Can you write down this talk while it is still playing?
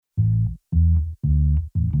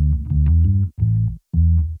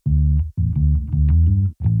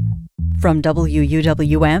From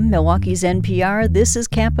WUWM, Milwaukee's NPR, this is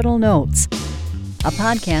Capitol Notes, a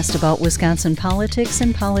podcast about Wisconsin politics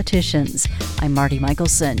and politicians. I'm Marty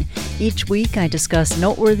Michelson. Each week I discuss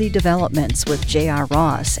noteworthy developments with J.R.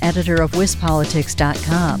 Ross, editor of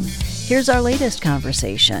WisPolitics.com. Here's our latest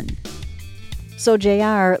conversation. So,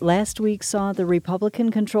 J.R., last week saw the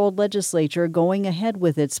Republican-controlled legislature going ahead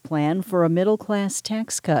with its plan for a middle-class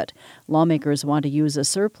tax cut. Lawmakers want to use a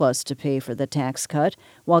surplus to pay for the tax cut,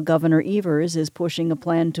 while Governor Evers is pushing a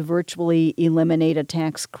plan to virtually eliminate a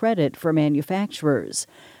tax credit for manufacturers.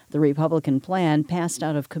 The Republican plan passed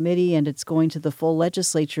out of committee, and it's going to the full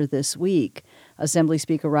legislature this week. Assembly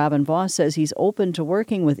Speaker Robin Vos says he's open to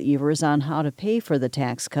working with Evers on how to pay for the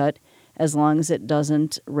tax cut, as long as it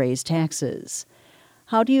doesn't raise taxes.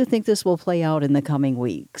 How do you think this will play out in the coming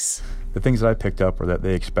weeks? The things that I picked up are that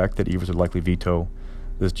they expect that Evers would likely veto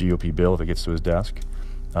this GOP bill if it gets to his desk.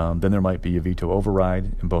 Then there might be a veto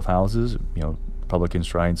override in both houses. Republicans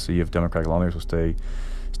try and see if Democratic lawmakers will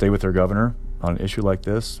stay with their governor on an issue like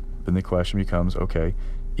this. Then the question becomes, okay,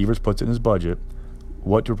 Evers puts it in his budget.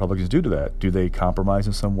 What do Republicans do to that? Do they compromise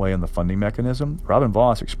in some way on the funding mechanism? Robin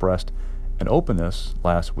Vos expressed an openness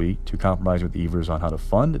last week to compromise with Evers on how to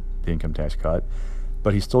fund the income tax cut,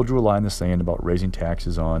 but he still drew a line in the sand about raising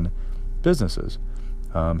taxes on businesses.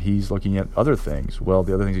 He's looking at other things. Well,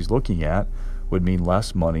 the other things he's looking at would mean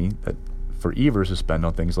less money for Evers to spend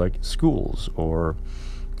on things like schools or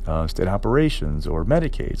state operations or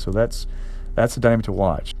Medicaid. So that's the dynamic to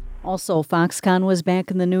watch. Also, Foxconn was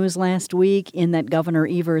back in the news last week in that Governor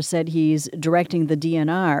Evers said he's directing the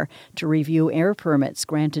DNR to review air permits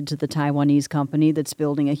granted to the Taiwanese company that's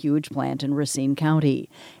building a huge plant in Racine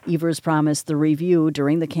County. Evers promised the review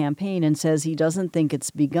during the campaign and says he doesn't think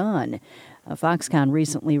it's begun. Foxconn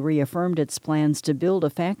recently reaffirmed its plans to build a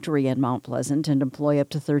factory in Mount Pleasant and employ up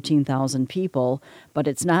to 13,000 people, but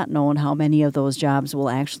it's not known how many of those jobs will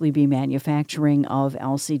actually be manufacturing of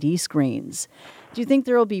LCD screens. Do you think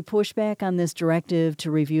there will be pushback on this directive to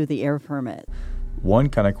review the air permit? One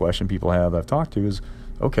kind of question people have I've talked to is,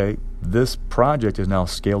 okay, this project is now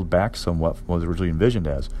scaled back somewhat from what was originally envisioned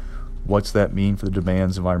as. What's that mean for the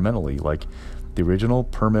demands environmentally? Like the original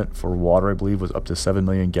permit for water, I believe, was up to 7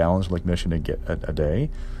 million gallons from Lake Michigan a day.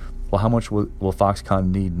 Well, how much will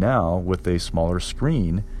Foxconn need now with a smaller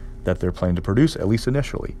screen that they're planning to produce, at least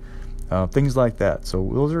initially? Things like that.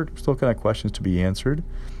 So those are still kind of questions to be answered.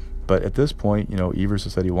 But at this point, Evers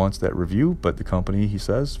has said he wants that review, but the company, he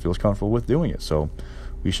says, feels comfortable with doing it. So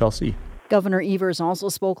we shall see. Governor Evers also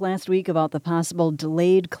spoke last week about the possible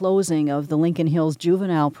delayed closing of the Lincoln Hills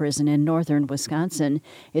Juvenile Prison in northern Wisconsin.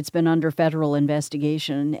 It's been under federal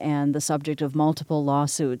investigation and the subject of multiple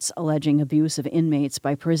lawsuits alleging abuse of inmates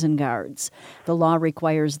by prison guards. The law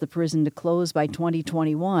requires the prison to close by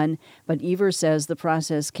 2021, but Evers says the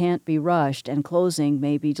process can't be rushed and closing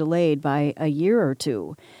may be delayed by a year or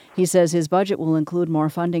two. He says his budget will include more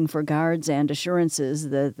funding for guards and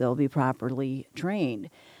assurances that they'll be properly trained.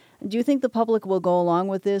 Do you think the public will go along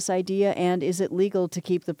with this idea, and is it legal to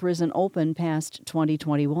keep the prison open past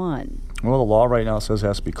 2021? Well, the law right now says it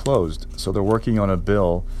has to be closed, so they're working on a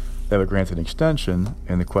bill that would grant an extension,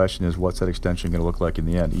 and the question is, what's that extension going to look like in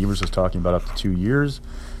the end? Evers is talking about up to 2 years,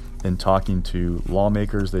 and talking to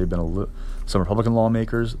lawmakers, they've been some Republican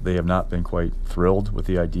lawmakers, they have not been quite thrilled with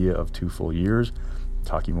the idea of 2 full years,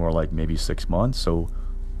 talking more like maybe 6 months, so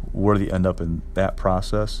where do they end up in that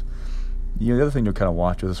process? The other thing to kind of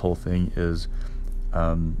watch with this whole thing is,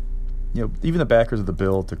 even the backers of the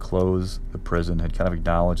bill to close the prison had kind of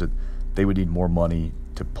acknowledged that they would need more money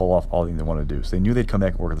to pull off all the things they want to do. So they knew they'd come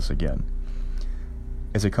back and work with this again.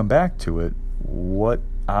 As they come back to it, what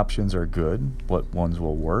options are good? What ones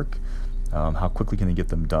will work? How quickly can they get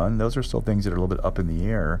them done? Those are still things that are a little bit up in the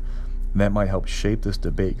air. And that might help shape this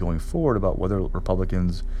debate going forward about whether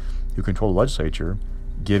Republicans who control the legislature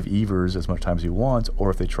give Evers as much time as he wants,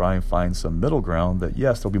 or if they try and find some middle ground that,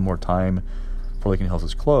 yes, there'll be more time for Lincoln Hills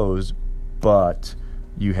is closed, but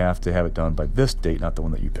you have to have it done by this date, not the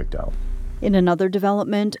one that you picked out. In another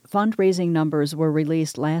development, fundraising numbers were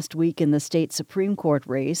released last week in the state Supreme Court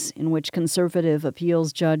race, in which conservative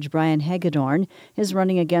appeals judge Brian Hagedorn is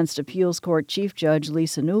running against appeals court chief judge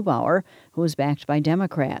Lisa Neubauer, who is backed by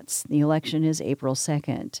Democrats. The election is April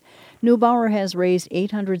 2nd. Neubauer has raised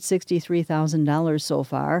 $863,000 so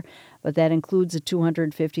far, but that includes a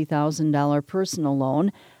 $250,000 personal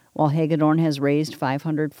loan, while Hagedorn has raised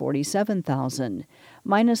 $547,000.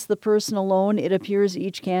 Minus the personal loan, it appears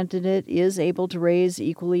each candidate is able to raise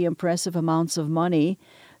equally impressive amounts of money.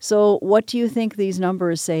 So what do you think these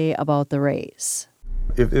numbers say about the race?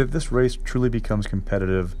 If this race truly becomes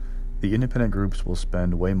competitive, the independent groups will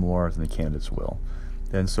spend way more than the candidates will.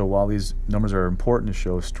 And so while these numbers are important to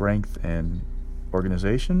show strength and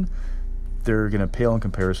organization, they're going to pale in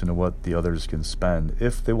comparison to what the others can spend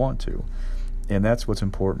if they want to. And that's what's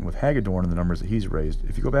important with Hagedorn and the numbers that he's raised.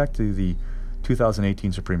 If you go back to the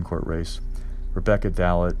 2018 Supreme Court race, Rebecca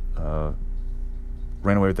Dallett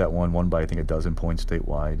ran away with that one, won by I think a dozen points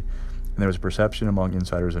statewide. And there was a perception among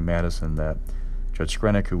insiders in Madison that Judge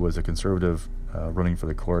Skrenik, who was a conservative running for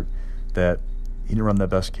the court, that he didn't run the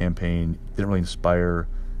best campaign, didn't really inspire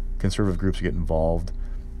conservative groups to get involved,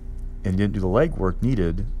 and didn't do the legwork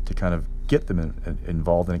needed to kind of get them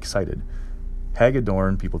involved and excited.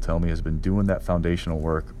 Hagedorn, people tell me, has been doing that foundational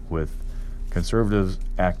work with conservatives,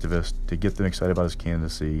 activists, to get them excited about his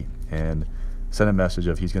candidacy and send a message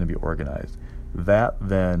of he's going to be organized. That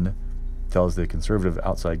then tells the conservative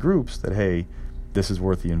outside groups that, hey, this is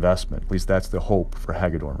worth the investment. At least that's the hope for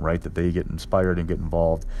Hagedorn, right? That they get inspired and get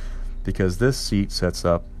involved, because this seat sets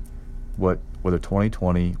up whether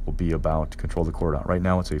 2020 will be about to control the court on. Right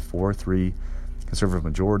now it's a 4-3 conservative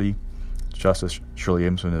majority. Justice Shirley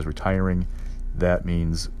Abraham is retiring. That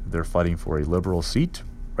means they're fighting for a liberal seat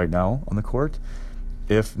right now on the court.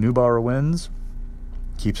 If Neubauer wins,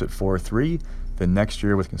 keeps it 4-3, then next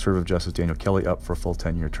year with conservative Justice Daniel Kelly up for a full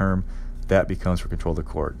 10-year term, that becomes for control of the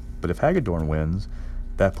court. But if Hagedorn wins,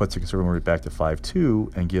 that puts the conservative majority back to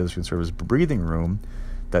 5-2 and gives conservatives breathing room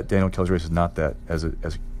that Daniel Kelly's race is not that as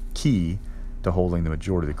key to holding the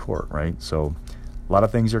majority of the court, right? So a lot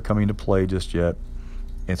of things are coming into play just yet,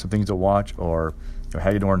 and some things to watch are,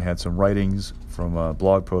 Hagedorn had some writings from a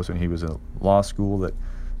blog post when he was in law school that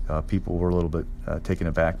people were a little bit taken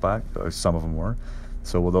aback by. Some of them were.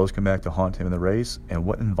 So will those come back to haunt him in the race? And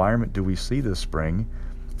what environment do we see this spring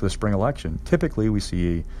for the spring election? Typically, we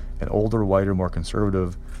see an older, whiter, more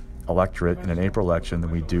conservative electorate in an April election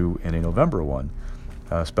than we do in a November one,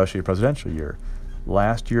 especially a presidential year.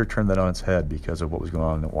 Last year turned that on its head because of what was going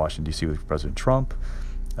on in Washington, D.C. with President Trump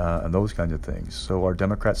and those kinds of things. So are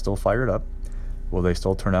Democrats still fired up? Will they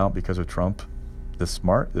still turn out because of Trump this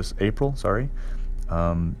April?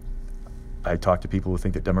 I talked to people who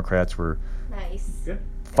think that Democrats were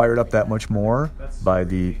fired up that much more by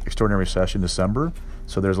the extraordinary session in December.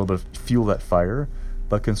 So there's a little bit of fuel that fire.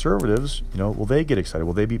 But conservatives, will they get excited?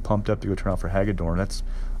 Will they be pumped up to go turn out for Hagedorn? That's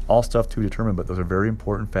all stuff to determine, but those are very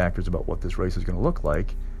important factors about what this race is going to look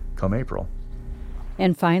like come April.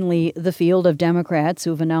 And finally, the field of Democrats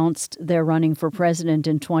who've announced they're running for president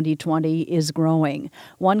in 2020 is growing.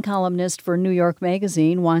 One columnist for New York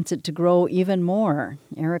Magazine wants it to grow even more.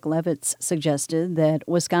 Eric Levitz suggested that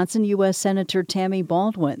Wisconsin U.S. Senator Tammy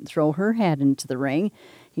Baldwin throw her hat into the ring.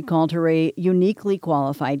 He called her a uniquely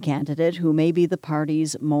qualified candidate who may be the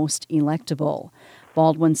party's most electable.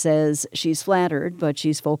 Baldwin says she's flattered, but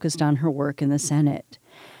she's focused on her work in the Senate.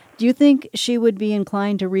 Do you think she would be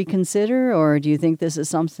inclined to reconsider, or do you think this is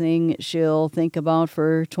something she'll think about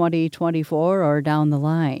for 2024 or down the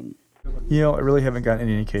line? I really haven't gotten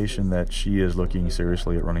any indication that she is looking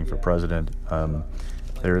seriously at running for president.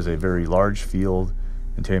 There is a very large field,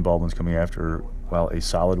 and Tammy Baldwin's coming after, a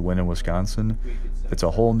solid win in Wisconsin. It's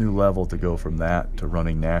a whole new level to go from that to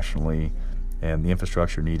running nationally, and the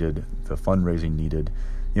infrastructure needed, the fundraising needed.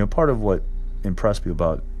 Part of what impressed me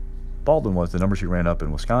about Baldwin was the numbers she ran up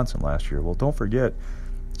in Wisconsin last year. Well, don't forget,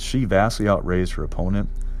 she vastly outraised her opponent,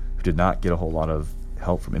 who did not get a whole lot of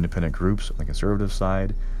help from independent groups on the conservative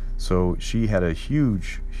side. So she had a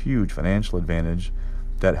huge, huge financial advantage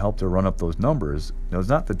that helped her run up those numbers. It's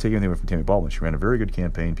not to take anything away from Tammy Baldwin. She ran a very good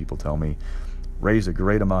campaign, people tell me, raised a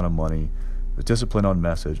great amount of money, was disciplined on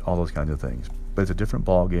message, all those kinds of things. But it's a different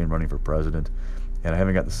ball game running for president, and I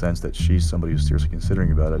haven't got the sense that she's somebody who's seriously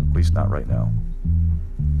considering about it, at least not right now.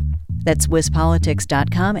 That's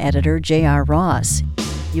WisPolitics.com editor J.R. Ross.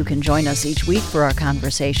 You can join us each week for our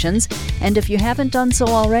conversations, and if you haven't done so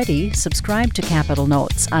already, subscribe to Capital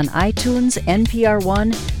Notes on iTunes, NPR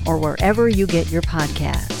One, or wherever you get your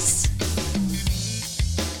podcasts.